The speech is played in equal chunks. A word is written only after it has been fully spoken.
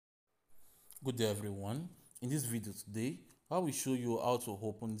Good day everyone. In this video today, I will show you how to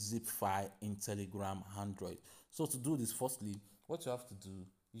open zip file in Telegram Android. So to do this, firstly, what you have to do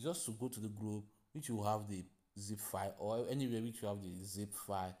is just to go to the group which you have the zip file, or anywhere which you have the zip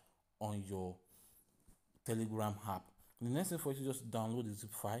file on your Telegram app. The next thing for you is just download the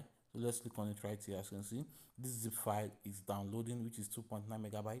zip file. So let's click on it right here. As you can see, this zip file is downloading, which is 2.9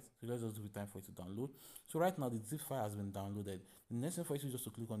 megabytes. So let's just give it time for it to download. So right now the zip file has been downloaded. The next thing for you is just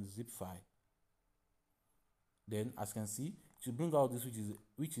to click on the zip file. Then, as you can see, it will bring out this,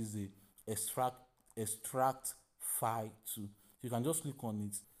 which is a extract file too. So you can just click on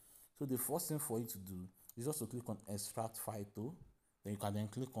it. So the first thing for you to do is just to click on extract file to. Then you can then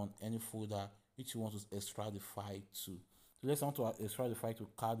click on any folder which you want to extract the file to. So let's want to extract the file to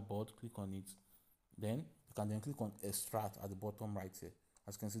cardboard. Click on it. Then you can then click on extract at the bottom right here.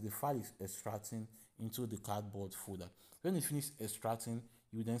 As you can see, the file is extracting into the cardboard folder. When you finish extracting,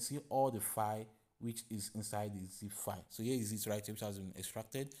 you will then see all the file which is inside the zip file. So here is it right here, which has been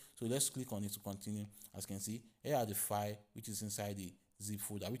extracted. So let's click on it to continue. As you can see, here are the file which is inside the zip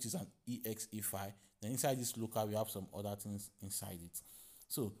folder, which is an exe file. Then inside this local, we have some other things inside it.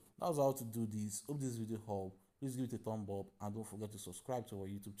 So that's how to do this. Hope this video helped. Please give it a thumb up and don't forget to subscribe to our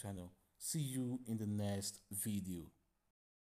YouTube channel. See you in the next video.